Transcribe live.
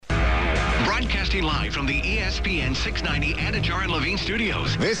Broadcasting live from the ESPN 690 Anajar and Levine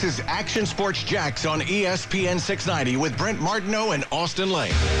studios. This is Action Sports Jax on ESPN 690 with Brent Martineau and Austin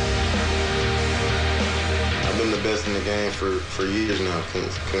Lane. I've been the best in the game for years now,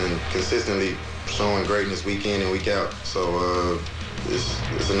 consistently showing greatness week in and week out. So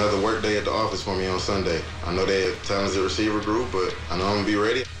it's another work day at the office for me on Sunday. I know they have a talented receiver group, but I know I'm going to be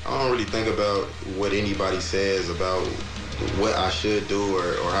ready. I don't really think about what anybody says about what I should do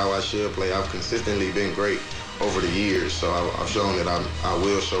or how I should play. I've consistently been great over the years, so I've shown that I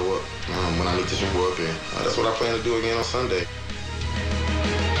will show up when I need to show up, and that's what I plan to do again on Sunday.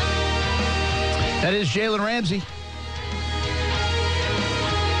 That is Jalen Ramsey.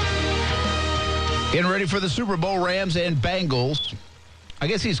 Getting ready for the Super Bowl, Rams and Bengals. I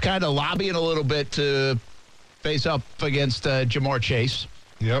guess he's kind of lobbying a little bit to face up against Ja'Marr Chase.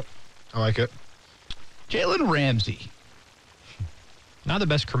 Yep, I like it. Jalen Ramsey. Not the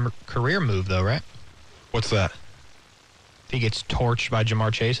best career move, though, right? What's that? He gets torched by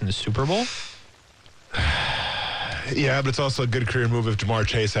Ja'Marr Chase in the Super Bowl? Yeah, but it's also a good career move if Ja'Marr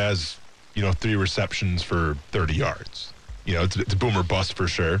Chase has, 3 receptions for 30 yards. It's a boom or bust for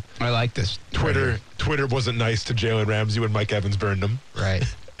sure. I like this. Twitter wasn't nice to Jalen Ramsey when Mike Evans burned him. Right.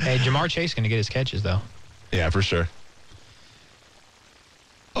 Hey, Ja'Marr Chase going to get his catches, though. Yeah, for sure.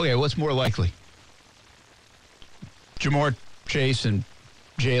 Okay, what's more likely? Ja'Marr Chase and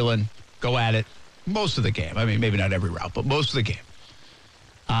Jalen go at it most of the game. I mean, maybe not every route, but most of the game.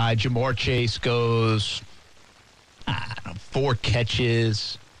 Ja'Marr Chase goes, 4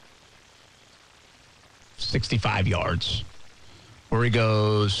 catches, 65 yards. Or he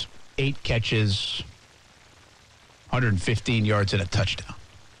goes 8 catches, 115 yards and a touchdown.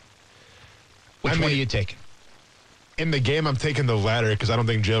 Which one are you taking? In the game, I'm taking the latter because I don't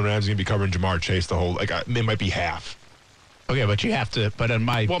think Jalen Ramsey is going to be covering Ja'Marr Chase the whole, it might be half. Okay, but you have to, but in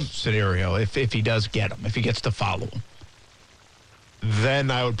my scenario, if he does get him, if he gets to follow him. Then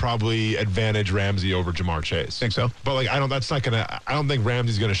I would probably advantage Ramsey over Ja'Marr Chase. Think so? But, I don't think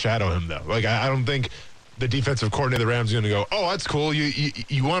Ramsey's going to shadow him, though. I don't think the defensive coordinator of the Rams is going to go, oh, that's cool.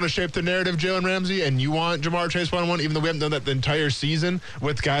 You want to shape the narrative, Jalen Ramsey, and you want Ja'Marr Chase one-on-one, even though we haven't done that the entire season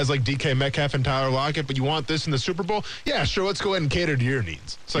with guys like DK Metcalf and Tyler Lockett, but you want this in the Super Bowl? Yeah, sure, let's go ahead and cater to your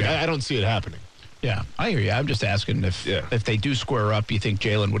needs. So I don't see it happening. Yeah, I hear you. I'm just asking if they do square up, you think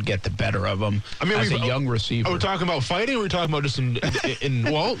Jalen would get the better of them as a young receiver? Are we talking about fighting, or are we talking about just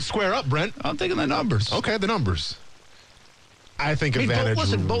in square up, Brent? I'm thinking the numbers. Okay, the numbers. I think advantage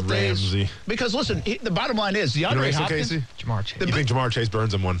both Ramsey. days. Because, listen, the bottom line is DeAndre Hopkins. Ja'Marr Chase. You think Ja'Marr Chase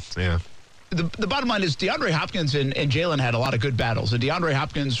burns him one? Yeah. The bottom line is DeAndre Hopkins and Jalen had a lot of good battles. And DeAndre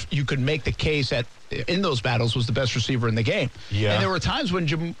Hopkins, you could make the case in those battles was the best receiver in the game. Yeah. And there were times when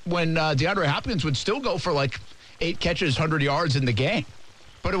DeAndre Hopkins would still go for 8 catches, 100 yards in the game.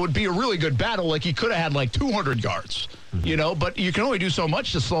 But it would be a really good battle. He could have had 200 yards, but you can only do so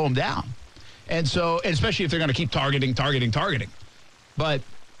much to slow him down. And so, especially if they're going to keep targeting. But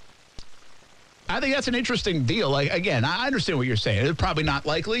I think that's an interesting deal. Again, I understand what you're saying. It's probably not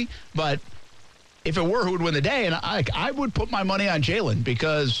likely, but if it were, who would win the day? And I would put my money on Jalen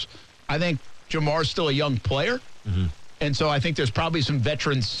because I think Ja'Marr's still a young player. Mm-hmm. And so I think there's probably some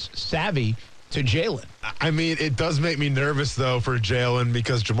veteran savvy to Jalen. I mean, it does make me nervous, though, for Jalen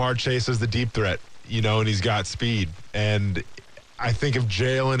because Ja'Marr Chase is the deep threat, and he's got speed. And I think if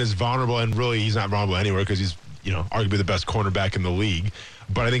Jalen is vulnerable, and really he's not vulnerable anywhere because he's, arguably the best cornerback in the league.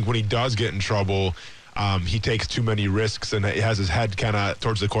 But I think when he does get in trouble, he takes too many risks and he has his head kind of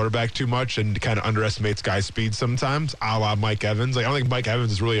towards the quarterback too much and kind of underestimates guys' speed sometimes, a la Mike Evans. I don't think Mike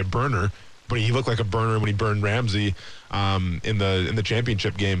Evans is really a burner, but he looked like a burner when he burned Ramsey in the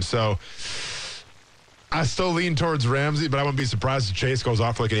championship game. So I still lean towards Ramsey, but I wouldn't be surprised if Chase goes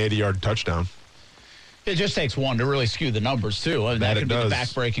off for an 80-yard touchdown. It just takes one to really skew the numbers, too. I mean, that could be the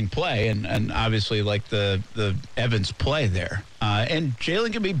back-breaking play, and obviously the Evans play there. And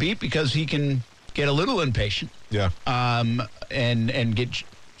Jalen can be beat because he can get a little impatient. Yeah. And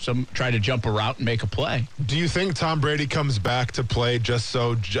try to jump a route and make a play. Do you think Tom Brady comes back to play just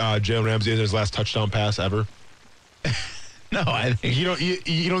so Jalen Ramsey has his last touchdown pass ever? No, I think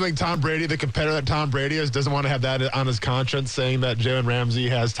you don't think Tom Brady, the competitor that Tom Brady is, doesn't want to have that on his conscience, saying that Jalen Ramsey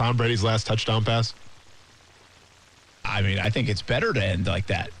has Tom Brady's last touchdown pass? I mean, I think it's better to end like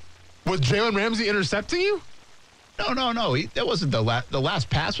that. Was Jalen Ramsey intercepting you? No. That wasn't the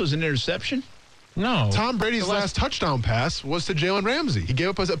last pass was an interception. No. Tom Brady's last touchdown pass was to Jalen Ramsey. He gave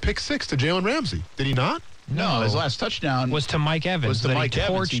up a pick 6 to Jalen Ramsey. Did he not? No, his last touchdown was to Mike Evans.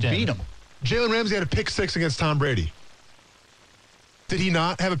 He beat him. Jalen Ramsey had a pick 6 against Tom Brady. Did he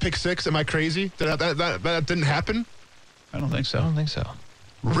not have a pick 6? Am I crazy? That didn't happen? I don't think so. I don't think so.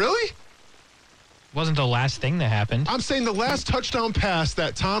 Really? Wasn't the last thing that happened. I'm saying the last touchdown pass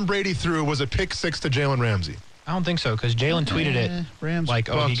that Tom Brady threw was a pick six to Jalen Ramsey. I don't think so, because Jalen tweeted it Rams, like,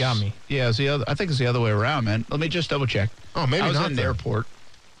 Bucks. oh, he got me. Yeah, I think it's the other way around, man. Let me just double check. Oh, maybe I was not in the then. airport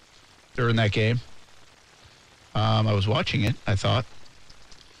during that game. I was watching it, I thought.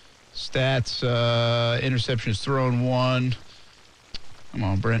 Stats, interceptions thrown 1. Come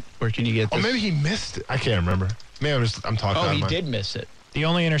on, Brent. Where can you get this? Oh, maybe he missed it. I can't remember. Maybe I'm talking Oh, out of he my- did miss it. The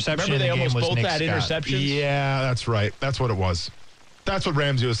only interception Remember in they the game almost was both Nick had Scott. interceptions? Yeah, that's right. That's what it was. That's what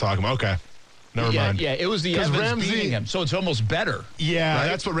Ramsey was talking about. Okay. Never mind. Yeah, it was the 'Cause Evans beating him, so it's almost better. Yeah, right?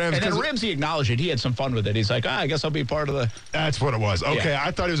 that's what Ramsey... And then 'cause Ramsey acknowledged it. He had some fun with it. He's like, I guess I'll be part of the... That's what it was. Okay, Yeah.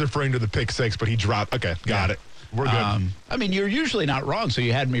 I thought he was referring to the pick six, but he dropped. Okay, got it. We're good. I mean, you're usually not wrong, so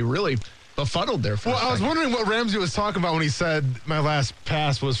you had me really befuddled there for a Well, I was second. wondering what Ramsey was talking about when he said my last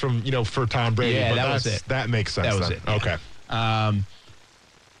pass was from, for Tom Brady. Yeah, but that was that's- it. That makes sense. That was then. it, yeah. Okay.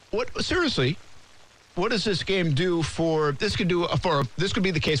 Seriously, what does this game do for this could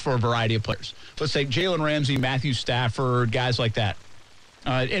be the case for a variety of players. Let's say Jalen Ramsey, Matthew Stafford, guys like that.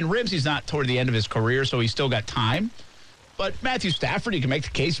 And Ramsey's not toward the end of his career, so he's still got time. But Matthew Stafford, you can make the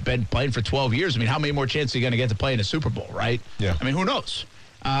case, been playing for 12 years. I mean, how many more chances are you going to get to play in a Super Bowl, right? Yeah. I mean, who knows?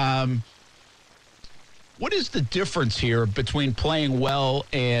 What is the difference here between playing well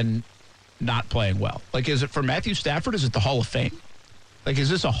and not playing well? Like, is it for Matthew Stafford? Is it the Hall of Fame? Like, is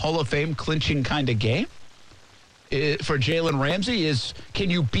this a Hall of Fame clinching kind of game? For Jalen Ramsey, can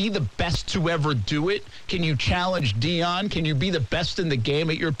you be the best to ever do it? Can you challenge Dion? Can you be the best in the game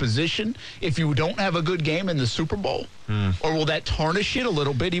at your position if you don't have a good game in the Super Bowl? Or will that tarnish it a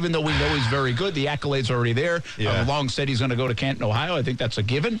little bit, even though we know he's very good? The accolades are already there. Yeah. Long said he's going to go to Canton, Ohio. I think that's a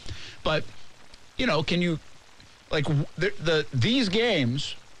given. But, can you, like, these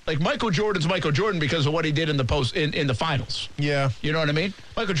games... Like, Michael Jordan's Michael Jordan because of what he did in the finals. Yeah. You know what I mean?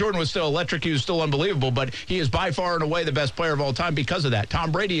 Michael Jordan was still electric. He was still unbelievable, but he is by far and away the best player of all time because of that.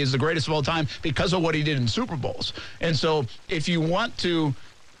 Tom Brady is the greatest of all time because of what he did in Super Bowls. And so if you want to,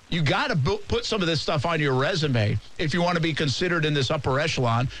 you got to put some of this stuff on your resume if you want to be considered in this upper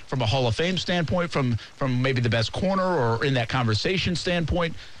echelon from a Hall of Fame standpoint, from maybe the best corner or in that conversation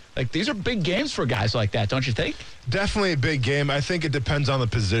standpoint. Like, these are big games for guys like that, don't you think? Definitely a big game. I think it depends on the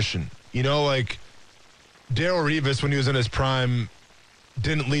position. Like Darrelle Revis, when he was in his prime,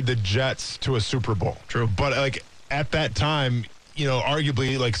 didn't lead the Jets to a Super Bowl. True. But, like, at that time,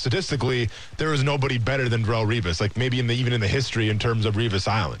 arguably, like, statistically, there was nobody better than Darrelle Revis. Like, maybe even in the history in terms of Revis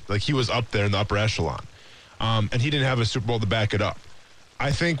Island. Like, he was up there in the upper echelon. And he didn't have a Super Bowl to back it up.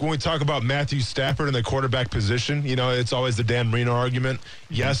 I think when we talk about Matthew Stafford in the quarterback position, it's always the Dan Marino argument.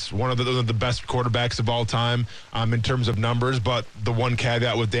 Yes, one of the best quarterbacks of all time in terms of numbers, but the one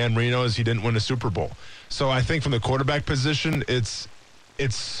caveat with Dan Marino is he didn't win a Super Bowl. So I think from the quarterback position, it's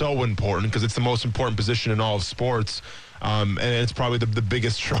so important because it's the most important position in all of sports. And it's probably the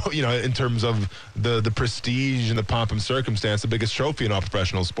biggest trophy, in terms of the prestige and the pomp and circumstance, the biggest trophy in all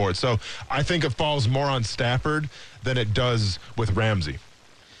professional sports. So I think it falls more on Stafford than it does with Ramsey.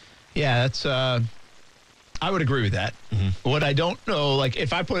 Yeah, that's. I would agree with that. Mm-hmm. What I don't know, like,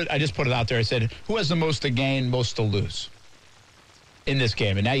 if I just put it out there. I said, who has the most to gain, most to lose in this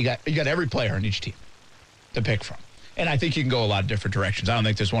game? And now you got every player on each team to pick from, and I think you can go a lot of different directions. I don't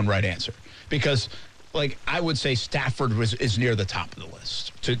think there's one right answer because, like, I would say Stafford is near the top of the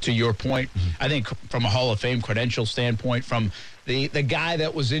list. To your point, I think from a Hall of Fame credential standpoint, from the guy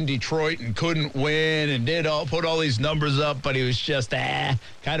that was in Detroit and couldn't win and put all these numbers up, but he was just kind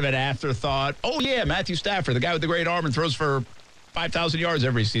of an afterthought. Oh yeah, Matthew Stafford, the guy with the great arm and throws for 5,000 yards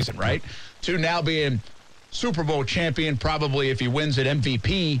every season, right? To now being Super Bowl champion, probably if he wins it,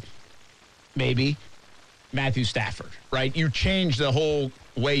 MVP, maybe Matthew Stafford, right? You change the whole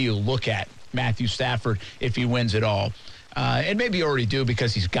way you look at Matthew Stafford if he wins it all. And maybe you already do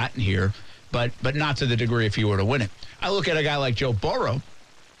because he's gotten here, but not to the degree if he were to win it. I look at a guy like Joe Burrow,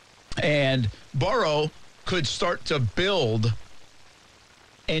 and Burrow could start to build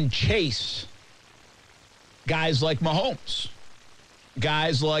and chase guys like Mahomes,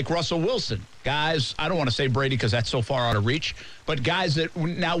 guys like Russell Wilson, guys, I don't want to say Brady because that's so far out of reach, but guys that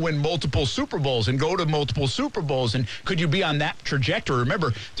now win multiple Super Bowls and go to multiple Super Bowls. And could you be on that trajectory?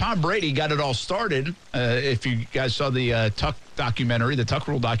 Remember, Tom Brady got it all started. If you guys saw the Tuck documentary, the Tuck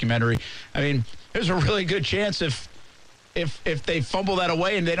Rule documentary, I mean, there's a really good chance if they fumble that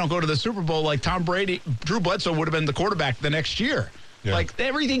away and they don't go to the Super Bowl, like Tom Brady, Drew Bledsoe would have been the quarterback the next year. Yeah. Like,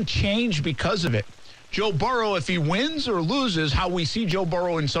 everything changed because of it. Joe Burrow, if he wins or loses, how we see Joe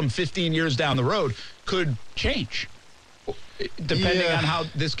Burrow in some 15 years down the road could change depending on how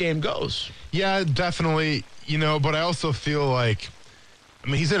this game goes. Yeah, definitely. But I also feel like I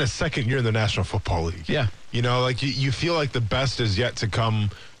mean, he's in his second year in the National Football League. Yeah. You know, like you feel like the best is yet to come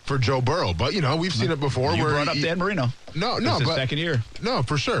for Joe Burrow. But, you know, we've seen it before. You where brought up Dan Marino. No, It's his but second year. No,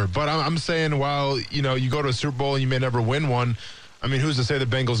 for sure. But I'm saying while, you know, you go to a Super Bowl and you may never win one, I mean, who's to say the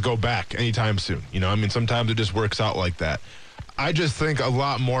Bengals go back anytime soon? You know, I mean, sometimes it just works out like that. I just think a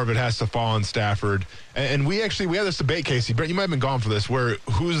lot more of it has to fall on Stafford. And we had this debate, Casey. Brett, you might have been gone for this, where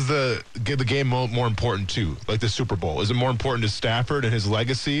who's the game more important to, like the Super Bowl? Is it more important to Stafford and his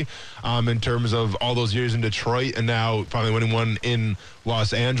legacy in terms of all those years in Detroit and now finally winning one in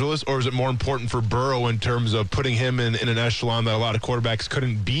Los Angeles? Or is it more important for Burrow in terms of putting him in an echelon that a lot of quarterbacks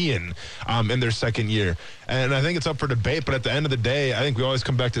couldn't be in their second year? And I think it's up for debate, but at the end of the day, I think we always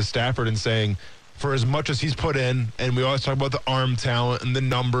come back to Stafford and saying, for as much as he's put in, and we always talk about the arm talent and the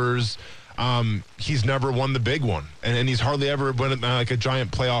numbers, he's never won the big one. And he's hardly ever won like a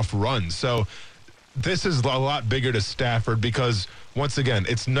giant playoff run. So this is a lot bigger to Stafford because, once again,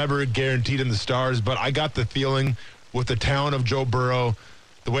 it's never guaranteed in the stars. But I got the feeling with the talent of Joe Burrow,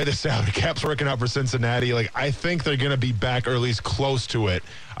 the way the salary cap's working out for Cincinnati, like I think they're going to be back or at least close to it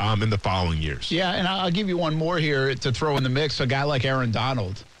in the following years. Yeah, and I'll give you one more here to throw in the mix, a guy like Aaron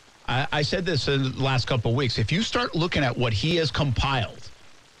Donald. I said this in the last couple of weeks. If you start looking at what he has compiled,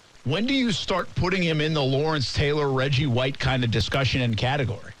 when do you start putting him in the Lawrence Taylor, Reggie White kind of discussion and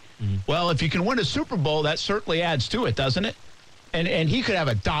category? Mm-hmm. Well, if you can win a Super Bowl, that certainly adds to it, doesn't it? And he could have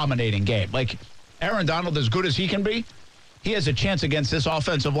a dominating game. Like Aaron Donald, as good as he can be, he has a chance against this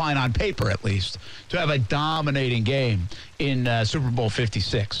offensive line, on paper at least, to have a dominating game in Super Bowl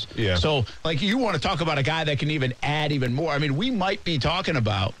 56. Yeah. So, like, you want to talk about a guy that can even add even more. I mean, we might be talking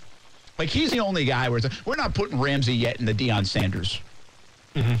about, like, he's the only guy where we're not putting Ramsey yet in the Deion Sanders,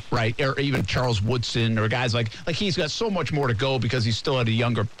 right? Or even Charles Woodson or guys like he's got so much more to go because he's still at a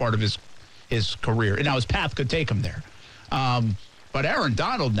younger part of his career. And now his path could take him there. But Aaron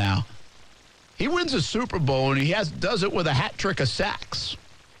Donald now, he wins a Super Bowl, and he does it with a hat trick of sacks.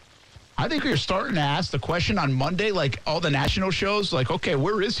 I think you're starting to ask the question on Monday, like all the national shows, like, okay,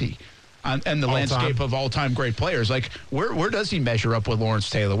 where is he in the landscape of all-time great players? Like, where does he measure up with Lawrence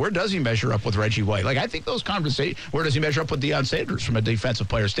Taylor? Where does he measure up with Reggie White? Like, I think those conversations, where does he measure up with Deion Sanders from a defensive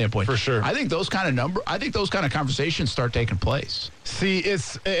player standpoint? For sure. I think those kind of conversations start taking place. See,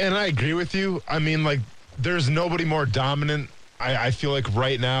 and I agree with you. I mean, like, there's nobody more dominant, I feel like,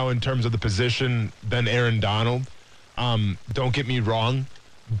 right now in terms of the position than Aaron Donald. Don't get me wrong,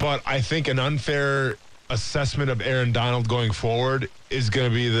 but I think an unfair assessment of Aaron Donald going forward is going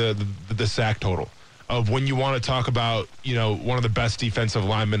to be the sack total of when you want to talk about, you know, one of the best defensive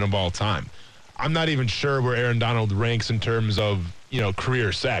linemen of all time. I'm not even sure where Aaron Donald ranks in terms of, you know,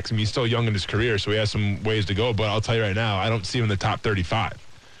 career sacks. I mean, he's still young in his career, so he has some ways to go, but I'll tell you right now, I don't see him in the top 35.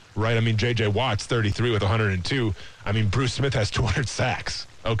 Right? I mean, J.J. Watt's 33 with 102. I mean, Bruce Smith has 200 sacks.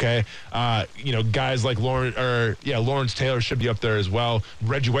 Okay? You know, guys like Lawrence Taylor should be up there as well.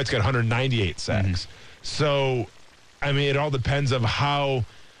 Reggie White's got 198 sacks. Mm-hmm. So, I mean, it all depends of how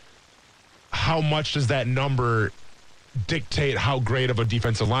much does that number dictate how great of a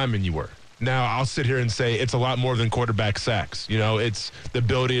defensive lineman you were. Now, I'll sit here and say it's a lot more than quarterback sacks. You know, it's the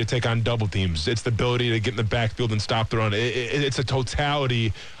ability to take on double teams. It's the ability to get in the backfield and stop the run. It's a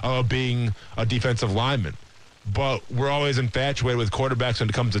totality of being a defensive lineman. But we're always infatuated with quarterbacks when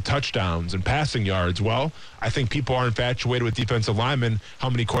it comes to touchdowns and passing yards. Well, I think people are infatuated with defensive linemen, how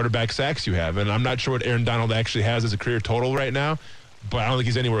many quarterback sacks you have. And I'm not sure what Aaron Donald actually has as a career total right now, but I don't think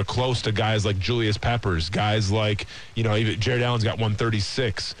he's anywhere close to guys like Julius Peppers, guys like, you know, even Jared Allen's got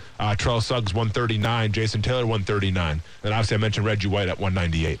 136, Terrell Suggs 139, Jason Taylor 139, and obviously I mentioned Reggie White at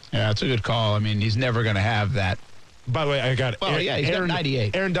 198. Yeah, that's a good call. I mean, he's never going to have that. By the way, I got he's got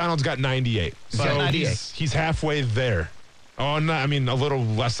 98. Aaron Donald's got 98. So got 98. He's halfway there. Oh, no, I mean, a little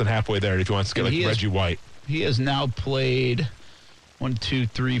less than halfway there if he wants to get like Reggie White. He has now played 1, 2,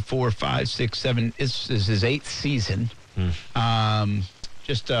 3, 4, 5, 6, 7. This is his 8th season. Go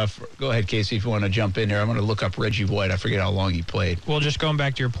ahead, Casey, if you want to jump in there. I'm going to look up Reggie White. I forget how long he played. Well, just going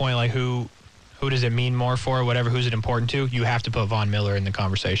back to your point, like who does it mean more for, whatever, who's it important to? You have to put Von Miller in the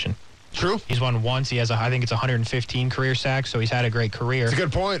conversation. True. He's won once. He has, I think it's 115 career sacks, so he's had a great career. It's a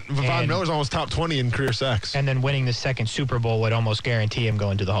good point. Von Miller's almost top 20 in career sacks. And then winning the second Super Bowl would almost guarantee him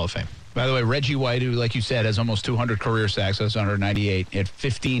going to the Hall of Fame. By the way, Reggie White, who, like you said, has almost 200 career sacks. That's 198 in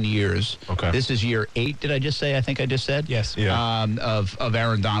 15 years. Okay. This is year 8, did I just say? I think I just said? Yes. Yeah. Of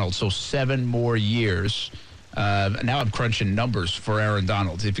Aaron Donald. So 7 more years. Now I'm crunching numbers for Aaron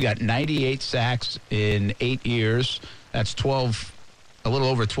Donald. If you got 98 sacks in 8 years, that's 12, a little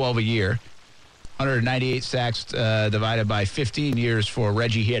over 12 a year. 198 sacks divided by 15 years for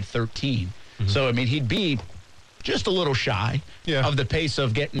Reggie. He had 13. Mm-hmm. So, I mean, he'd be just a little shy of the pace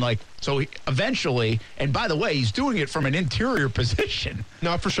of getting eventually, and by the way, he's doing it from an interior position.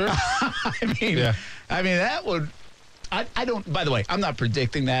 No, for sure. I mean, that would, I don't, by the way, I'm not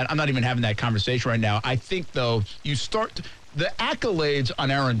predicting that. I'm not even having that conversation right now. I think, though, the accolades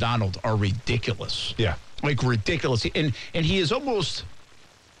on Aaron Donald are ridiculous. Yeah. Like ridiculous. And he is almost,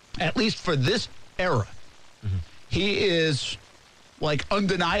 at least for this era, he is like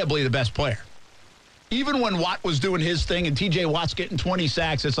undeniably the best player. Even when Watt was doing his thing and T.J. Watt's getting 20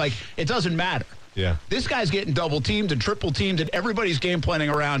 sacks, it's like, it doesn't matter. Yeah. This guy's getting double-teamed and triple-teamed, and everybody's game planning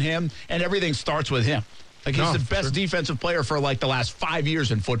around him, and everything starts with him. Like, he's the best defensive player for, like, the last 5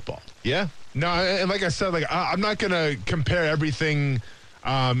 years in football. Yeah. No, and like I said, like I'm not going to compare everything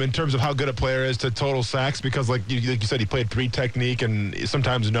in terms of how good a player is to total sacks because, like you said, he played 3 technique and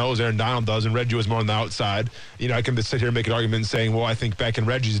sometimes knows Aaron Donald does, and Reggie was more on the outside. You know, I can sit here and make an argument saying, well, I think back in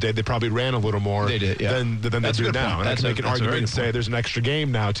Reggie's day, they probably ran a little more than they do now. And I can make an argument and say there's an extra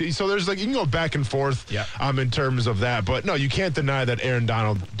game now, too. So there's, like, you can go back and forth in terms of that. But, no, you can't deny that Aaron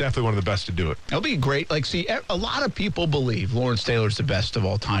Donald, definitely one of the best to do it. It'll be great. Like, see, a lot of people believe Lawrence Taylor's the best of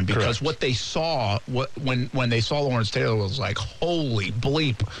all time because what they saw when they saw Lawrence Taylor was like, holy bleep.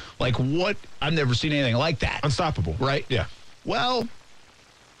 Like, what? I've never seen anything like that. Unstoppable. Right? Yeah. Well,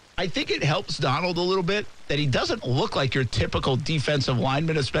 I think it helps Donald a little bit that he doesn't look like your typical defensive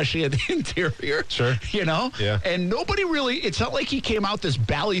lineman, especially at the interior. Sure. You know? Yeah. And nobody really, it's not like he came out this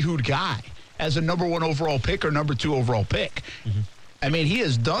ballyhooed guy as a number 1 overall pick or number 2 overall pick. I mean, he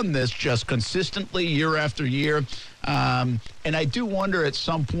has done this just consistently year after year. And I do wonder at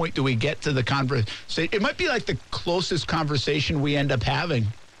some point, do we get to the conversation? It might be like the closest conversation we end up having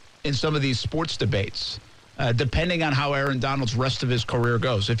in some of these sports debates, depending on how Aaron Donald's rest of his career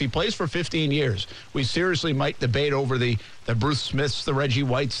goes. If he plays for 15 years, we seriously might debate over the Bruce Smiths, the Reggie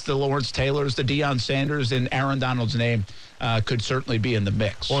Whites, the Lawrence Taylors, the Deion Sanders, and Aaron Donald's name could certainly be in the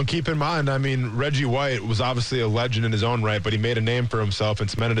mix. Well, and keep in mind, I mean, Reggie White was obviously a legend in his own right, but he made a name for himself and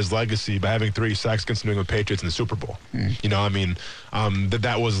cemented his legacy by having 3 sacks against the New England Patriots in the Super Bowl. You know, I mean,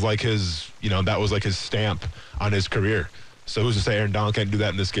 that was like his, his stamp on his career. So who's to say Aaron Donald can't do that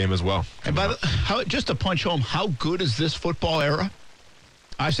in this game as well? And just to punch home, how good is this football era?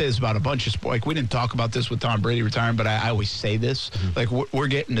 I say this about a bunch of sports. Like, we didn't talk about this with Tom Brady retiring, but I always say this. Like, we're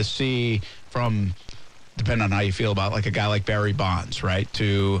getting to see from, depending on how you feel about, like, a guy like Barry Bonds, right,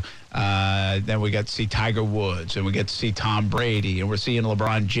 to then we get to see Tiger Woods, and we get to see Tom Brady, and we're seeing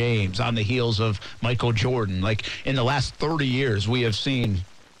LeBron James on the heels of Michael Jordan. Like, in the last 30 years, we have seen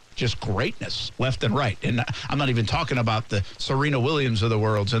just greatness left and right. And I'm not even talking about the Serena Williams of the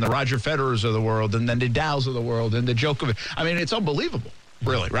world and the Roger Federers of the world and the Nadals of the world and the Djokovic. I mean, it's unbelievable,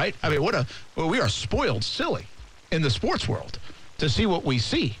 really, right? I mean, we are spoiled silly in the sports world to see what we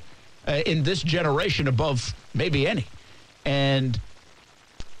see in this generation above maybe any. And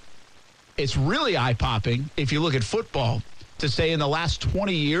it's really eye-popping if you look at football to say in the last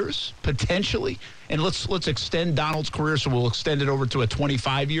 20 years, potentially, and let's extend Donald's career, so we'll extend it over to a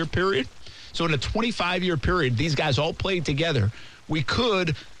 25-year period. So in a 25-year period, these guys all played together. We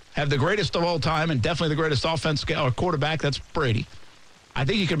could have the greatest of all time and definitely the greatest offense or quarterback. That's Brady. I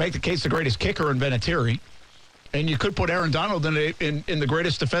think you can make the case the greatest kicker in Vinatieri. And you could put Aaron Donald in the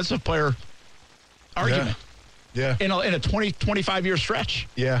greatest defensive player argument. Yeah. In a 25-year stretch.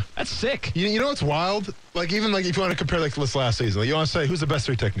 Yeah. That's sick. You know what's wild? Like, even like if you want to compare like this last season, like you want to say who's the best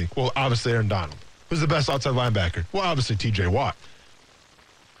 3 technique? Well, obviously Aaron Donald. Who's the best outside linebacker? Well, obviously T.J. Watt.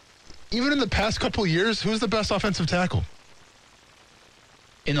 Even in the past couple of years, who's the best offensive tackle?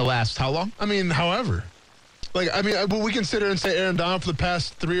 In the last how long? I mean, however. Like, I mean, we can sit here and say Aaron Donald for the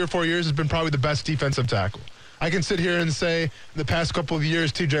past 3 or 4 years has been probably the best defensive tackle. I can sit here and say in the past couple of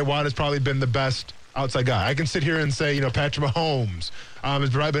years, T.J. Watt has probably been the best outside guy. I can sit here and say, Patrick Mahomes has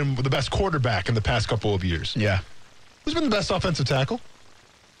probably been the best quarterback in the past couple of years. Yeah. Who's been the best offensive tackle?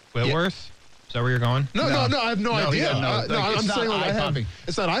 Whitworth? Is that where you're going? No, I have no idea. I'm saying like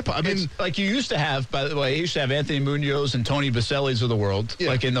it's not eye-popping. I mean, like you used to have, by the way, you used to have Anthony Munoz and Tony Basellis of the world,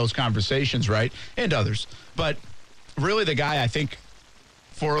 like in those conversations, right? And others. But really the guy, I think,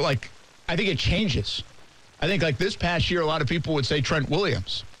 I think it changes. I think like this past year, a lot of people would say Trent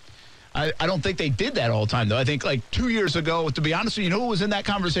Williams. I don't think they did that all the time, though. I think like 2 years ago, to be honest with you, who was in that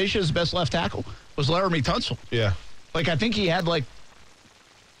conversation as best left tackle? Was Laramie Tunsil. Yeah. Like, I think he had like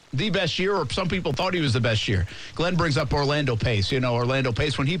the best year, or some people thought he was the best year. Glenn brings up Orlando Pace, Orlando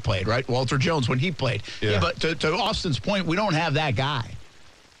Pace when he played, right? Walter Jones when he played. Yeah, but to Austin's point, we don't have that guy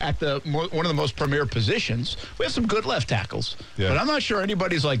at one of the most premier positions. We have some good left tackles, but I'm not sure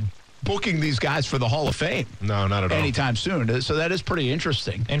anybody's like booking these guys for the Hall of Fame. No, not at all. Anytime soon. So that is pretty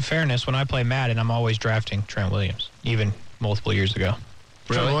interesting. In fairness, when I play Madden, I'm always drafting Trent Williams, even multiple years ago.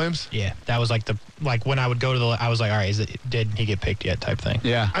 Trent Williams? Yeah, that was like when I would go to I was like, all right, did he get picked yet type thing.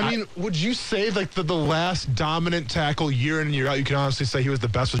 Yeah. I mean, would you say like the last dominant tackle year in and year out, you can honestly say he was the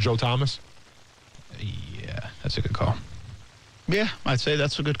best with Joe Thomas? Yeah, that's a good call. Yeah, I'd say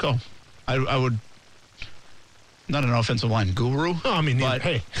that's a good call. I would. Not an offensive line guru. No, I mean, but,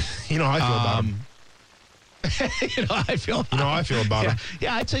 hey, you know how I feel about him. I feel. You know how I feel about him.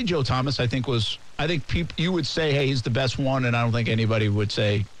 Yeah, I'd say Joe Thomas. I think you would say, hey, he's the best one, and I don't think anybody would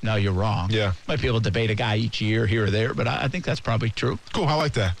say, no, you're wrong. Yeah, might be able to debate a guy each year here or there, but I think that's probably true. Cool, I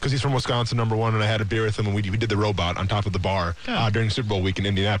like that because he's from Wisconsin, #1, and I had a beer with him, and we did the robot on top of the bar during Super Bowl week in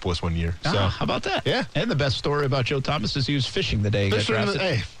Indianapolis one year. So how about that? Yeah, and the best story about Joe Thomas is he was fishing the day he got drafted.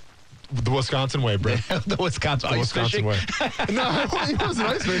 Hey. The Wisconsin way, bro. The Wisconsin way. No, he wasn't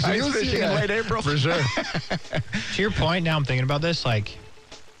ice fishing. He was fishing in late April. For sure. To your point, now I'm thinking about this, like,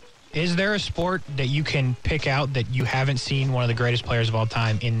 is there a sport that you can pick out that you haven't seen one of the greatest players of all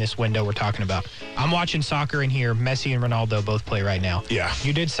time in this window we're talking about? I'm watching soccer in here. Messi and Ronaldo both play right now. Yeah.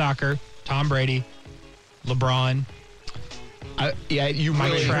 You did soccer. Tom Brady, LeBron.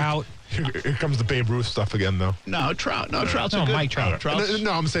 Mike Trout. Here comes the Babe Ruth stuff again, though. No, Trout. No, Trout's a good. Mike Trout.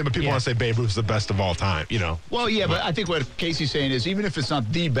 No, I'm saying, but people want to say Babe Ruth's the best of all time, you know. Well, yeah, but I think what Casey's saying is even if it's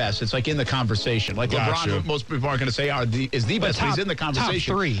not the best, it's like in the conversation. Like LeBron, most people aren't going to say is the best, but he's in the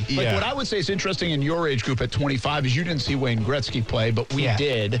conversation. Top three. Like what I would say is interesting in your age group at 25 is you didn't see Wayne Gretzky play, but we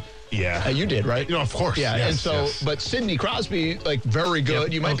did. Yeah. You did, right? You know, of course. Yeah, yes, and so, but Sidney Crosby, like, very good.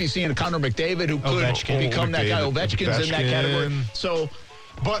 Yep. You might be seeing Connor McDavid, who could become that guy. Ovechkin's in that category. So...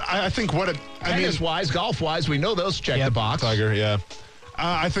 But I think tennis-wise, golf-wise, we know those check the box. Tiger, yeah.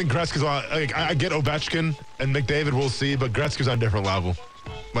 I think Gretzky's I get Ovechkin and McDavid, we'll see, but Gretzky's on a different level.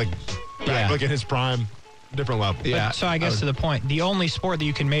 Like in his prime, different level. Yeah. But, so I guess to the point, the only sport that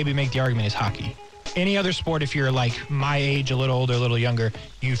you can maybe make the argument is hockey. Any other sport, if you're like my age, a little older, a little younger,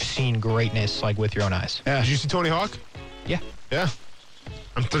 you've seen greatness like with your own eyes. Yeah. Did you see Tony Hawk? Yeah. Yeah.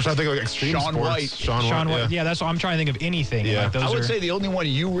 I'm trying to think of like extreme Sean sports. White. Sean White. Yeah, that's what I'm trying to think of anything. Yeah. Like I would say the only one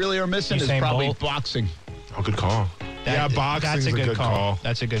you really are missing is probably Bolt. boxing. Oh, good call. Boxing's a good call.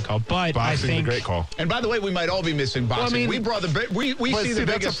 That's a good call. But boxing's I think a great call. And by the way, we might all be missing boxing. Well, I mean, we see the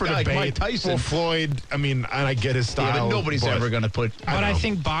biggest guy like Mike Tyson. Well, Floyd, I mean, and I get his style. Yeah, but nobody's ever going to put... But I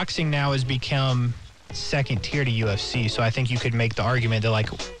think boxing now has become second tier to UFC, so I think you could make the argument that, like,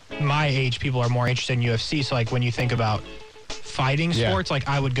 my age people are more interested in UFC, so, like, when you think about fighting sports, like,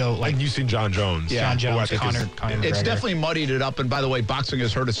 I would go, like... And you've seen John Jones. John Jones, Conor It's McGregor. definitely muddied it up, and by the way, boxing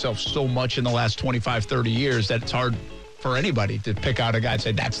has hurt itself so much in the last 25, 30 years that it's hard for anybody to pick out a guy and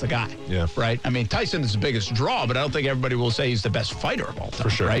say, that's the guy. Yeah. Right? I mean, Tyson is the biggest draw, but I don't think everybody will say he's the best fighter of all time. For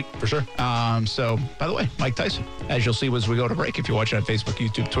sure. Right? For sure. So, by the way, Mike Tyson, as you'll see as we go to break, if you're watching on Facebook,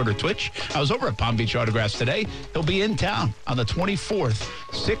 YouTube, Twitter, Twitch, I was over at Palm Beach Autographs today. He'll be in town on the 24th,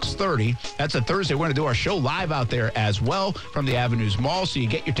 6:30. That's a Thursday. We're going to do our show live out there as well from the Avenues Mall. So you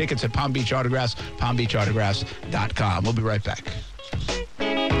get your tickets at Palm Beach Autographs, palmbeachautographs.com. We'll be right back.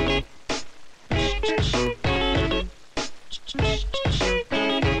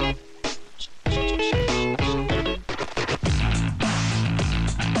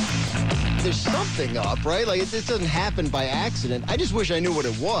 There's something up, right? Like, it doesn't happen by accident. I just wish I knew what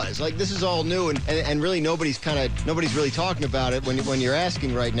it was. Like, this is all new, and really nobody's really talking about it when you're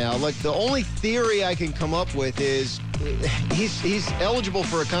asking right now. Like, the only theory I can come up with is he's eligible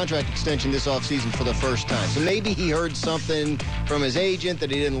for a contract extension this offseason for the first time. So maybe he heard something from his agent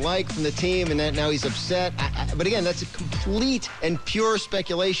that he didn't like from the team, and that now he's upset. But again, that's a complete and pure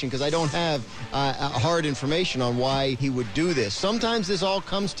speculation because I don't have hard information on why he would do this. Sometimes this all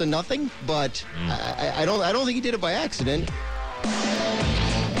comes to nothing, but I don't think he did it by accident.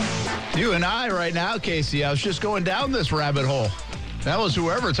 You and I right now, Casey, I was just going down this rabbit hole. That was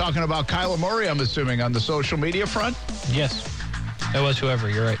whoever talking about Kyler Murray, I'm assuming, on the social media front? Yes. It was whoever.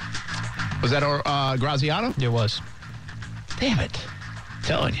 You're right. Was that Graziano? It was. Damn it. I'm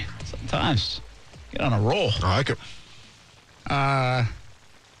telling you. Sometimes get on a roll. I like it.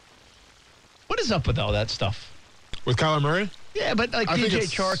 What is up with all that stuff? With Kyler Murray? Yeah, but like DJ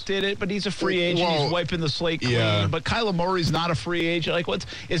Chark did it, but he's a free agent. He's wiping the slate clean. Yeah. But Kyler Murray's not a free agent. Like,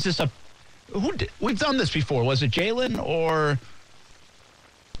 is this we've done this before. Was it Jalen or...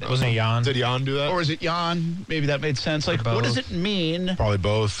 Wasn't it Jan? Did Jan do that? Or is it Jan? Maybe that made sense. Like, what does it mean? Probably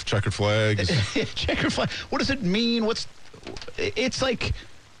both. Checkered flags. Checkered flag. What does it mean? It's like,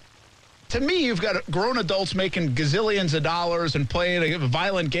 to me, you've got grown adults making gazillions of dollars and playing a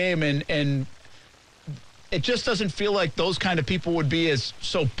violent game, and it just doesn't feel like those kind of people would be as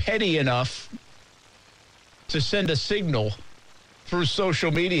so petty enough to send a signal through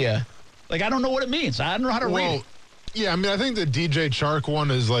social media. Like, I don't know what it means. I don't know how to read it. Yeah, I mean, I think the DJ Chark one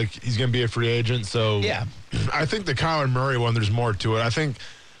is like he's going to be a free agent. So yeah, I think the Kyler Murray one, there's more to it. I think,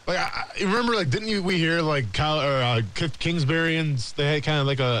 like, remember, like, didn't we hear like Cliff Kingsbury and they had kind of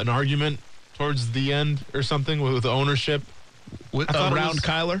like an argument towards the end or something with the ownership around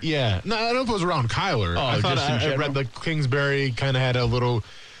Kyler? Yeah, no, I don't know if it was around Kyler. Oh, I thought just in I general? read that Kingsbury kind of had a little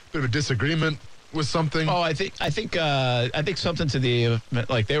bit of a disagreement with something. Oh, I think something to the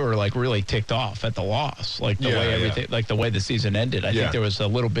like they were like really ticked off at the loss, like the way everything, like the way the season ended. I think there was a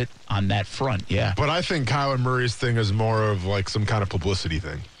little bit on that front. Yeah, but I think Kyler Murray's thing is more of like some kind of publicity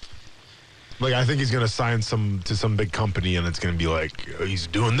thing. Like, I think he's going to sign to some big company, and it's going to be like he's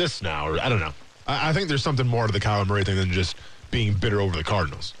doing this now, or I don't know. I think there's something more to the Kyler Murray thing than just being bitter over the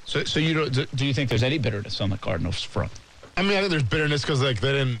Cardinals. So you don't, do you think there's any bitterness on the Cardinals front? I mean, I think there's bitterness because like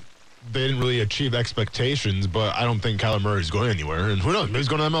they didn't really achieve expectations, but I don't think Kyler Murray's going anywhere. And who knows? Maybe he's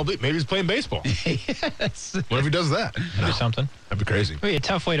going to MLB. Maybe he's playing baseball. Yes. What if he does that? That'd be something. That'd be crazy. It'd be a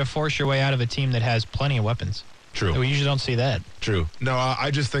tough way to force your way out of a team that has plenty of weapons. True. We usually don't see that. True. No,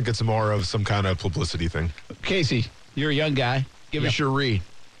 I just think it's more of some kind of publicity thing. Casey, you're a young guy. Give us your read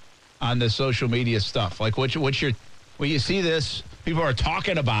on the social media stuff. Like, what's your when you see this, people are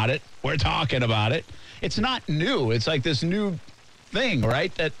talking about it. We're talking about it. It's not new. It's like this new thing,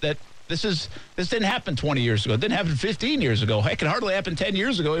 right? That this didn't happen 20 years ago. It didn't happen 15 years ago. Heck, it hardly happened 10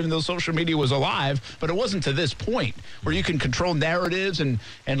 years ago, even though social media was alive. But it wasn't to this point where you can control narratives and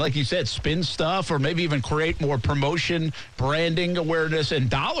like you said, spin stuff or maybe even create more promotion, branding awareness, and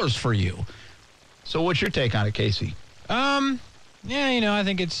dollars for you. So what's your take on it, Casey? Yeah, I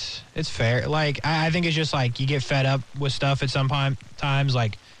think it's fair. Like, I think it's just like you get fed up with stuff at some times.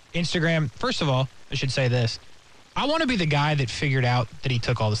 Like Instagram, first of all, I should say this. I want to be the guy that figured out that he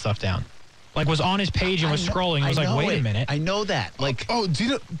took all the stuff down. Like, was on his page and was scrolling. And was like, wait a minute. I know that. Like, do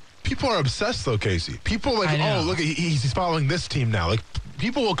you know, people are obsessed, though, Casey. People like, oh, look, he's following this team now. Like,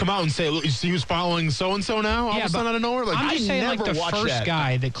 people will come out and say, look, you see who's following so-and-so now? All of a sudden out of nowhere? Like, I'm just saying, like, the first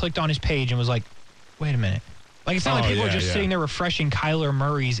guy that clicked on his page and was like, wait a minute. Like, it's not like people are just sitting there refreshing Kyler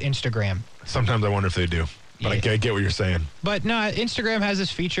Murray's Instagram. Sometimes I wonder if they do. But I get what you're saying. But no, Instagram has this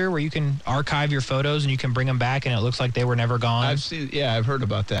feature where you can archive your photos and you can bring them back and it looks like they were never gone. I've heard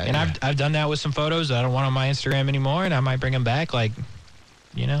about that. And I've done that with some photos that I don't want on my Instagram anymore, and I might bring them back, like,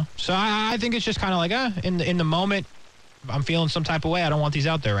 So I think it's just kind of like, in the moment, I'm feeling some type of way. I don't want these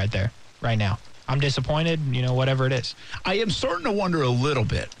out there right now. I'm disappointed, whatever it is. I am starting to wonder a little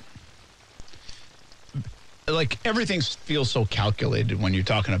bit. Like, everything feels so calculated when you're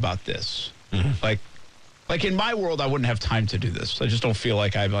talking about this. Mm-hmm. Like in my world, I wouldn't have time to do this. I just don't feel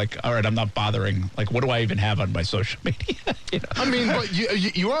like I'm like, all right, I'm not bothering. Like, what do I even have on my social media? I mean, but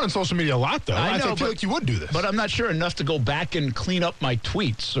you are on social media a lot, though. I feel like you would do this. But I'm not sure enough to go back and clean up my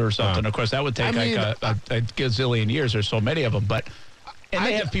tweets or something. Of course, that would take a gazillion years or so many of them. But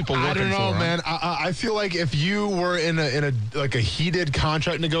they have people looking for them. I don't know, man. I feel like if you were in a heated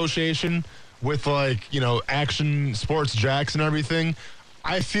contract negotiation with Action Sports Jacks and everything,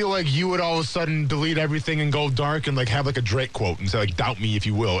 I feel like you would all of a sudden delete everything and go dark and have a Drake quote and say doubt me if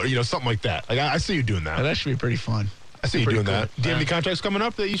you will, or something like that. Like I see you doing that. That should be pretty fun. I see you doing that. Do you have any contracts coming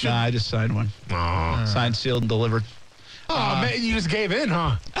up that you should? Nah, I just signed one. Signed, sealed, and delivered. Oh man, you just gave in,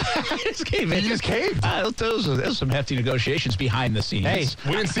 huh? I just gave in. You just caved. Those some hefty negotiations behind the scenes. Hey,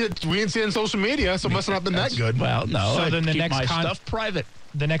 we didn't see it on social media, so it must not have been that good. Well, no. So then the keep next my stuff private.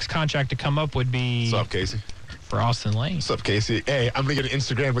 The next contract to come up would be. What's up, Casey? For Austin Lane. What's up, Casey? Hey, I'm going to get an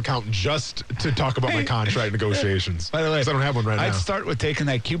Instagram account just to talk about my contract negotiations. By the way, because I don't have one right now. I'd start with taking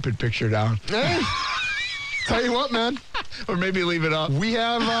that Cupid picture down. Hey, tell you what, man. Or maybe leave it up. We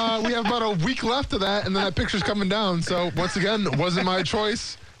have about a week left of that, and then that picture's coming down. So, once again, it wasn't my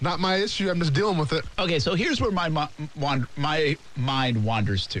choice. Not my issue. I'm just dealing with it. Okay, so here's where my mind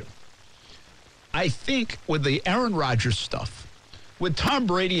wanders to. I think with the Aaron Rodgers stuff, with Tom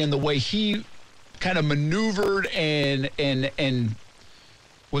Brady and the way he kind of maneuvered and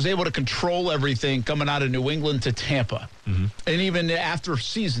was able to control everything coming out of New England to Tampa. Mm-hmm. And even after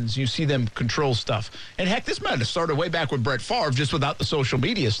seasons, you see them control stuff. And heck, this might have started way back with Brett Favre, just without the social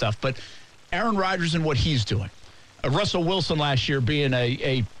media stuff. But Aaron Rodgers and what he's doing. Russell Wilson last year being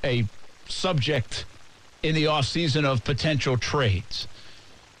a subject in the offseason of potential trades.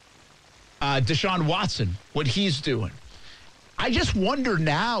 Deshaun Watson, what he's doing. I just wonder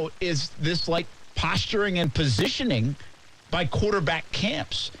now, is this like posturing and positioning by quarterback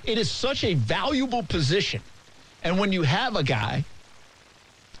camps? It is such a valuable position. And when you have a guy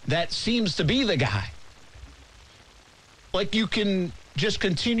that seems to be the guy, like you can just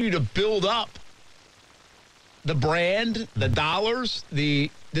continue to build up the brand, the dollars,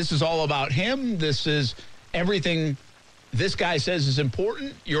 this is all about him. This is everything this guy says is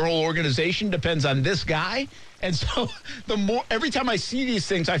important. Your whole organization depends on this guy. And so every time I see these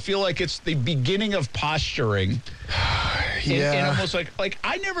things, I feel like it's the beginning of posturing. Yeah. And almost like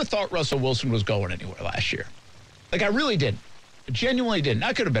I never thought Russell Wilson was going anywhere last year. Like I really didn't. I genuinely didn't.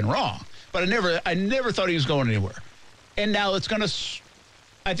 I could have been wrong, but I never thought he was going anywhere. And now it's going to,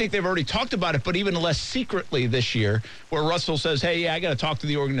 I think they've already talked about it, but even less secretly this year, where Russell says, hey, yeah, I got to talk to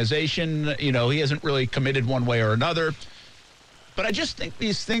the organization. You know, he hasn't really committed one way or another. But I just think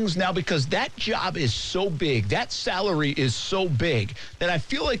these things now, because that job is so big, that salary is so big, that I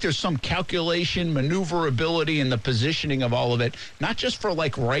feel like there's some calculation, maneuverability in the positioning of all of it, not just for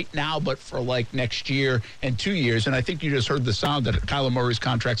like right now, but for like next year and 2 years. And I think you just heard the sound that Kyler Murray's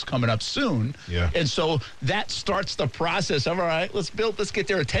contract's coming up soon. Yeah. And so that starts the process of, all right, let's get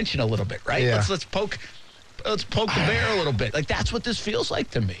their attention a little bit, right? Yeah. Let's poke the bear a little bit. Like that's what this feels like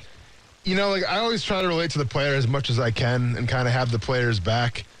to me. You know, like I always try to relate to the player as much as I can and kind of have the players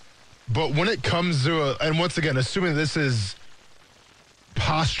back. But when it comes to and once again, assuming this is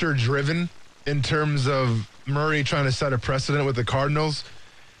posture driven in terms of Murray trying to set a precedent with the Cardinals,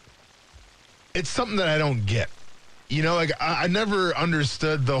 it's something that I don't get. You know, like I never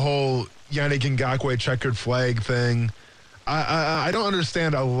understood the whole Yannick Ngakoue checkered flag thing. I don't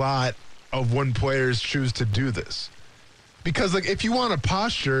understand a lot of when players choose to do this. Because, like, if you want a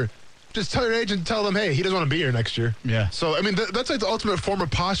posture, just tell your agent, tell them, hey, he doesn't want to be here next year. Yeah. So, I mean, that's like the ultimate form of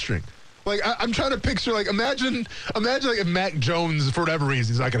posturing. Like, I'm trying to picture, like, imagine like if Mac Jones, for whatever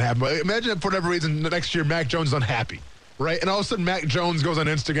reason, he's not going to happen. But imagine if for whatever reason next year Mac Jones is unhappy, right? And all of a sudden Mac Jones goes on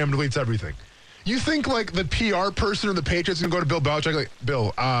Instagram and deletes everything. You think, like, the PR person of the Patriots can go to Bill Belichick, like,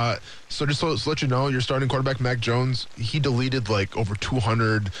 Bill, so just to let you know, your starting quarterback, Mac Jones, he deleted, like, over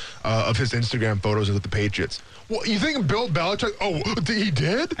 200 of his Instagram photos with the Patriots. Well, you think Bill Belichick, he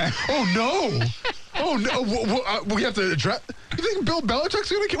did? Oh, no. Oh, no. We have to address. You think Bill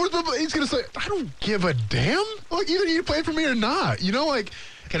Belichick's going to, he's going to say, I don't give a damn? Like, either you play for me or not. You know, like.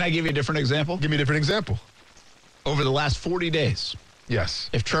 Can I give you a different example? Give me a different example. Over the last 40 days. Yes.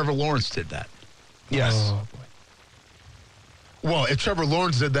 If Trevor Lawrence did that. Yes. Oh, boy. Well, if Trevor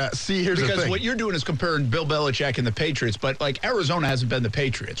Lawrence did that, here's the thing. Because what you're doing is comparing Bill Belichick and the Patriots, but like Arizona hasn't been the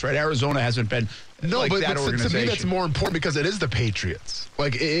Patriots, right? Arizona hasn't been that organization. To me, that's more important because it is the Patriots.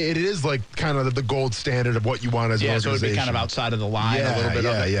 Like it is like kind of the gold standard of what you want as an organization. So it'd be kind of outside of the line a little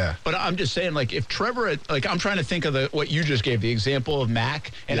bit. Yeah. But I'm just saying, like if Trevor, like I'm trying to think of what you just gave, the example of Mac,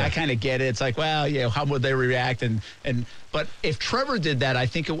 and I kind of get it. It's like, well, yeah, how would they react? But if Trevor did that, I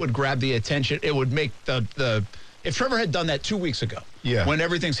think it would grab the attention. It would make if Trevor had done that 2 weeks ago, when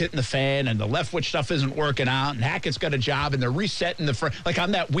everything's hitting the fan and the Leftwich stuff isn't working out and Hackett's got a job and they're resetting like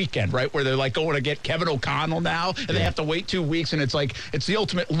on that weekend, right, where they're like going to get Kevin O'Connell now and they have to wait 2 weeks and it's like it's the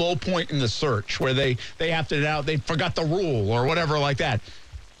ultimate low point in the search where they have to now they forgot the rule or whatever like that.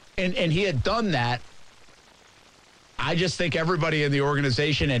 And he had done that. I just think everybody in the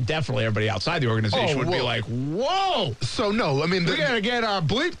organization and definitely everybody outside the organization would be like, whoa. So, no, I mean. We got to get our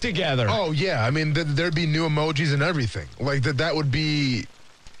bleep together. Oh, yeah. I mean, there'd be new emojis and everything. Like, that would be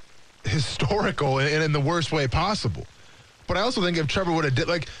historical and in the worst way possible. But I also think if Trevor would have did,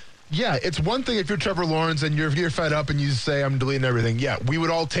 like, yeah, it's one thing if you're Trevor Lawrence and you're fed up and you say, I'm deleting everything. Yeah, we would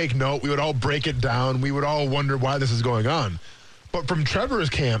all take note. We would all break it down. We would all wonder why this is going on. But from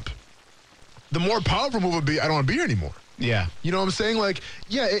Trevor's camp, the more powerful move would be, I don't want to be here anymore. Yeah. You know what I'm saying? Like,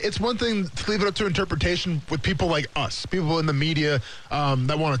 yeah, it's one thing to leave it up to interpretation with people like us, people in the media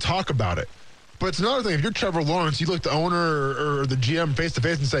that want to talk about it. But it's another thing. If you're Trevor Lawrence, you look the owner or the GM face to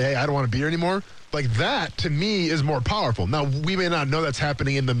face and say, hey, I don't want to be here anymore. Like that, to me, is more powerful. Now, we may not know that's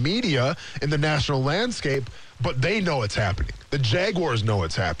happening in the media, in the national landscape, but they know it's happening. The Jaguars know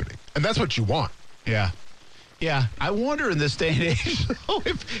it's happening. And that's what you want. Yeah. Yeah, I wonder in this day and age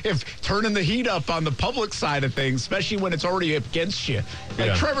if turning the heat up on the public side of things, especially when it's already against you,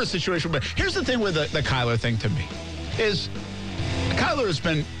 like Trevor's situation. But here's the thing with the Kyler thing to me, is Kyler has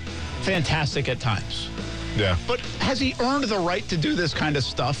been fantastic at times. Yeah. But has he earned the right to do this kind of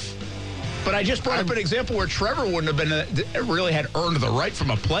stuff? But I just brought up an example where Trevor wouldn't have been really had earned the right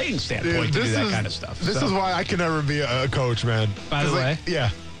from a playing standpoint to do that kind of stuff. This is why I can never be a coach, man. By the way,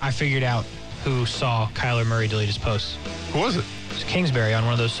 I figured out who saw Kyler Murray delete his posts. Who was it? It was Kingsbury on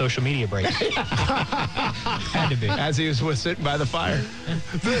one of those social media breaks. Had to be. As he was sitting by the fire.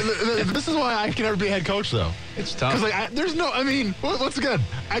 This is why I can never be a head coach, though. It's tough. Because, once again,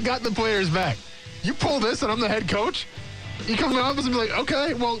 I got the players back. You pull this and I'm the head coach? You come to the office and be like,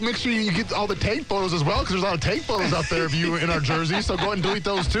 okay, well, make sure you get all the take photos as well, because there's a lot of take photos out there of you in our jersey, so go ahead and delete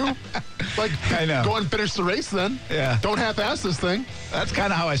those too. Like, I know. Go ahead and finish the race then. Yeah. Don't half-ass this thing. That's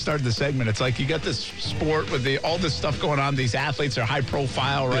kind of how I started the segment. It's like you got this sport with all this stuff going on. These athletes are high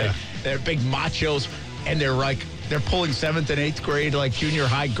profile, right? Yeah. They're big machos, and they're pulling 7th and 8th grade like junior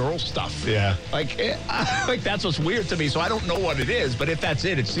high girl stuff. Yeah. Like that's what's weird to me. So I don't know what it is, but if that's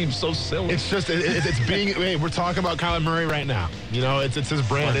it seems so silly. It's just it's being. Hey, we're talking about Kyler Murray right now. You know, it's his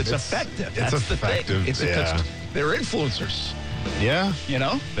brand. But it's effective. It's That's effective. The thing. It's they're influencers. Yeah, You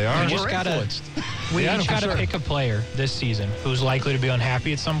know, they are. We just We're gotta, influenced. we Yeah, each for got to sure. pick a player this season who's likely to be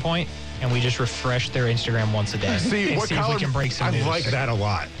unhappy at some point, and we just refresh their Instagram once a day. See, and what see if we can break some I news. like that a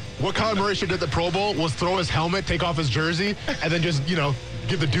lot. What Kyler Murray should do at the Pro Bowl was throw his helmet, take off his jersey, and then just,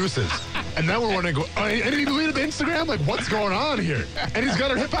 give the deuces. And then we're wondering, and he deleted the Instagram? Like, what's going on here? And he's got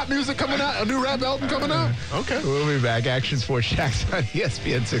our hip-hop music coming out, a new rap album coming out? Okay. We'll be back. Action Sports Jacks on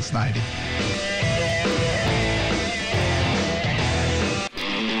ESPN 690.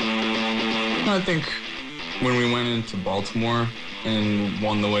 I think when we went into Baltimore and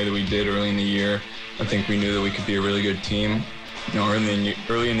won the way that we did early in the year, I think we knew that we could be a really good team.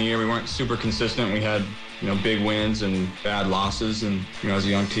 Early in the year, we weren't super consistent. We had, big wins and bad losses. And, as a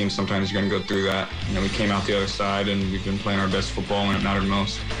young team, sometimes you're going to go through that. We came out the other side and we've been playing our best football when it mattered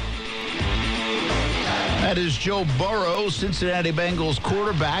most. That is Joe Burrow, Cincinnati Bengals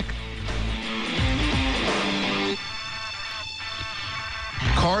quarterback.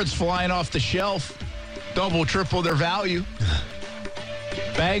 Cards flying off the shelf. Double, triple their value.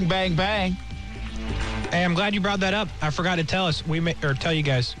 Bang, bang, bang. Hey, I'm glad you brought that up. I forgot to tell you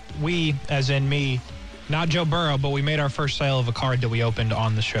guys. We, as in me, not Joe Burrow, but we made our first sale of a card that we opened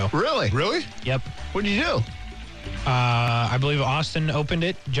on the show. Really? Really? Yep. What'd you do? I believe Austin opened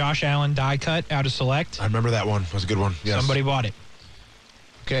it. Josh Allen die cut out of Select. I remember that one. It was a good one. Yes. Somebody bought it.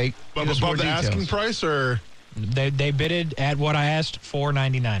 Okay. But give us more above the details. asking price, or? They bidded at what I asked,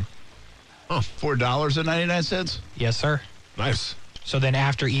 $4.99. $4.99? Yes, sir. Nice. So then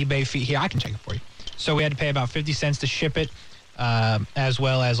after eBay fee, here, I can check it for you. So we had to pay about 50 cents to ship it, as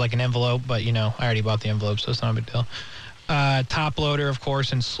well as like an envelope. But, I already bought the envelope, so it's not a big deal. Top loader, of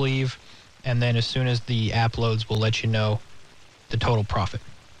course, and sleeve. And then as soon as the app loads, we'll let you know the total profit.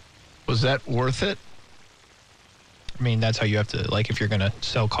 Was that worth it? I mean, that's how you have to, if you're going to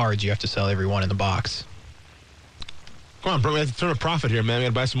sell cards, you have to sell every one in the box. Come on, bro. We have to turn a profit here, man. We got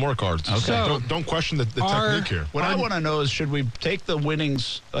to buy some more cards. Okay. So, don't question the technique here. What I want to know is, should we take the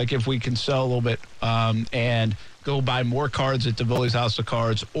winnings, if we can sell a little bit, and go buy more cards at DeVillies House of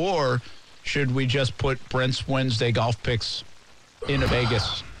Cards, or should we just put Brent's Wednesday golf picks in a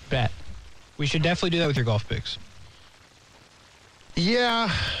Vegas bet? We should definitely do that with your golf picks. Yeah.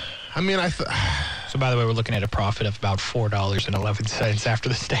 I mean, So, by the way, we're looking at a profit of about $4.11 after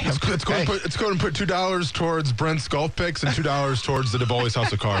the stamp. Let's go and put $2 towards Brent's golf picks and $2 towards the DeVoley's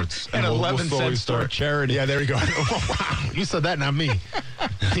House of Cards. And we'll 11 slowly cents toward charity. Yeah, there you go. Wow. You said that, not me.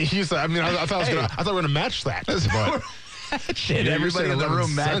 You said, I thought we were going to match that. But Shit, you're everybody saying in the 11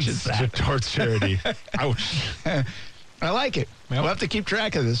 room matches cents that. towards charity. I wish. I like it. We'll have to keep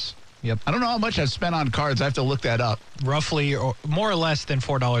track of this. Yep. I don't know how much I've spent on cards. I have to look that up. Roughly, or more or less than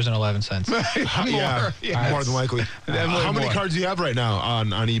 $4.11. Yeah, yes. more than likely. Definitely How many more. cards do you have right now on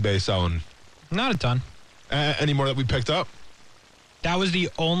eBay selling? Not a ton. Any more that we picked up? That was the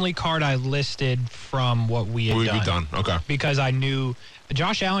only card I listed from what we had We'd be done. Okay. Because I knew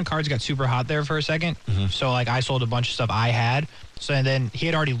Josh Allen cards got super hot there for a second. Mm-hmm. So, I sold a bunch of stuff I had. So, and then he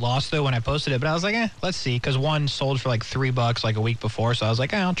had already lost, though, when I posted it. But I was like, let's see. Because one sold for $3 a week before. So I was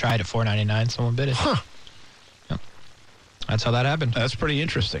like, I'll try it at $4.99. Someone bid it. Huh. Yep. That's how that happened. That's pretty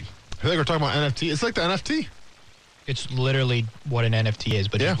interesting. I think we're talking about NFT. It's like the NFT. It's literally what an NFT is,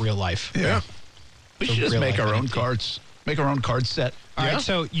 but Yeah. in real life. Yeah. We So should just real make life our own NFT. cards. Make our own card set. All right,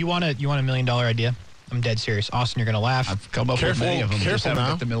 so you want a $1 million idea? I'm dead serious. Austin, you're going to laugh. I've come up Careful- with many of them. Just careful haven't now.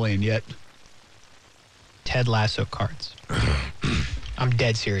 got the million yet. Ted Lasso cards. I'm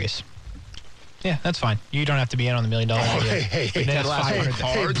dead serious. Yeah, that's fine. You don't have to be in on the $1 million idea. Hey, But then Ted it's Lasso 500.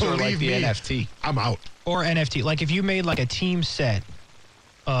 cards or like believe the me. NFT? I'm out. Or NFT. Like if you made a team set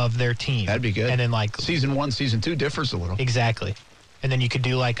of their team. That'd be good. And then Season 1, Season 2 differs a little. exactly. And then you could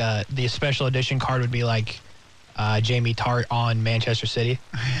do the special edition card would be Jamie Tart on Manchester City.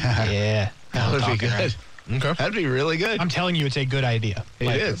 Yeah. That would be I'm good. talking, right? Okay. That'd be really good. I'm telling you, it's a good idea.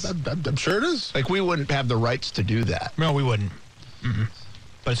 It is. I'm sure it is. Like, we wouldn't have the rights to do that. No, we wouldn't.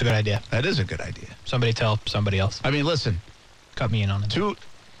 But it's a good idea. That is a good idea. Somebody tell somebody else. I mean, listen, Cut me in on it.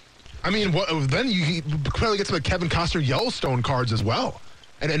 I mean, then you could probably get some Kevin Costner Yellowstone cards as well.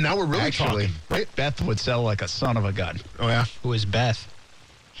 And now we're really Actually, talking, right? Beth would sell like a son of a gun. Oh, yeah? Who is Beth?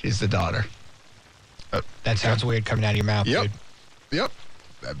 She's the daughter. That sounds weird coming out of your mouth, Yep. dude. Yep.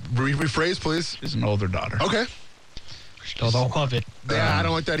 Rephrase, please. She's an older daughter. Okay. Still don't love it. Yeah, I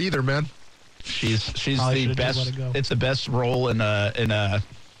don't like that either, man. She's Probably the should've just let best. it go. It's the best role in a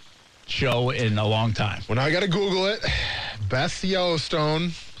show in a long time. Well, now I got to Google it. Beth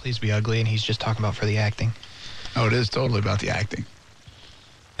Yellowstone. Please be ugly, and he's just talking about for the acting. Oh, it is totally about the acting.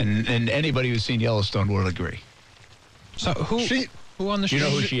 And anybody who's seen Yellowstone will agree. So who on the Do show?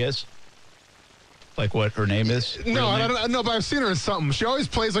 you know who she is? Like what her name is? No, Real I name? don't know, but I've seen her in something. She always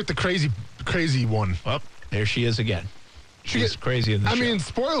plays like the crazy one. Well, there she is again. She's crazy in the show. I mean,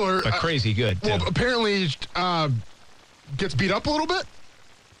 spoiler. But crazy good, too. Well, apparently gets beat up a little bit.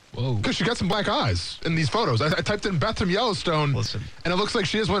 Whoa. Because she got some black eyes in these photos. I typed in Beth from Yellowstone, Listen. and it looks like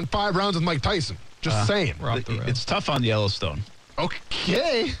she just went 5 rounds with Mike Tyson. Just saying. We're off the road. It's tough on Yellowstone.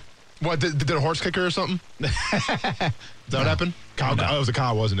 Okay. What, did a horse kick her or something? Is that what happened? Cow, No. It was a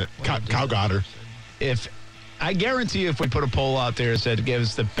cow, wasn't it? Cow got her. If I guarantee you, if we put a poll out there that said give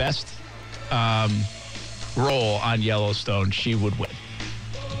us the best role on Yellowstone, she would win.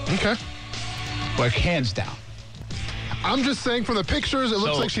 Okay. Like hands down. I'm just saying from the pictures, it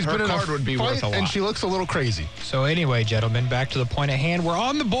looks So like she's her been in a card would be fight, worth a lot. and she looks a little crazy. So anyway, gentlemen, back to the point at hand. We're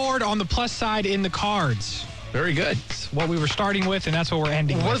on the board on the plus side in the cards. Very good. It's what we were starting with, and that's what we're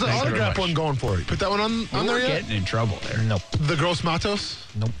ending What is with. the Thank you very autograph much. one going for? You put that one on there We're yet? getting in trouble there. Nope. The Gross Matos?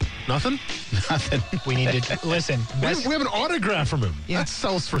 Nope. Nothing? Nothing. We need to listen. We Wes- have an autograph from him. Yeah. That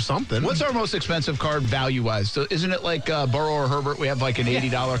sells for something. What's our most expensive card value-wise? So isn't it like Burrow or Herbert? We have like an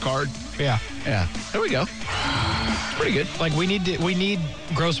 $80 card. Yeah. Yeah. There we go. Pretty good. Like we need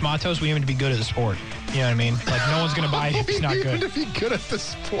Gross Matos. We need him to be good at the sport. You know what I mean? Like no one's gonna buy it if he's not Even good. if he's good at the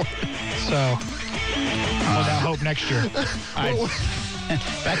sport. So hold out hope next year.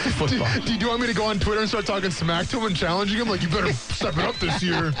 Back to football. Do you want me to go on Twitter and start talking smack to him and challenging him? Like, you better step it up this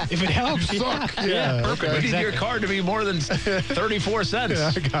year. If it helps, You suck. yeah. Perfect. We need your card to be more than 34 cents.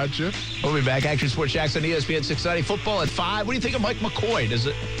 Yeah, I got you. We'll be back. Action Sports Jacks on ESPN 690. Football at 5. What do you think of Mike McCoy?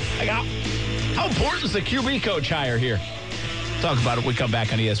 How important is the QB coach hire here? Talk about it when we come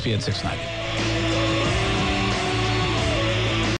back on ESPN 690.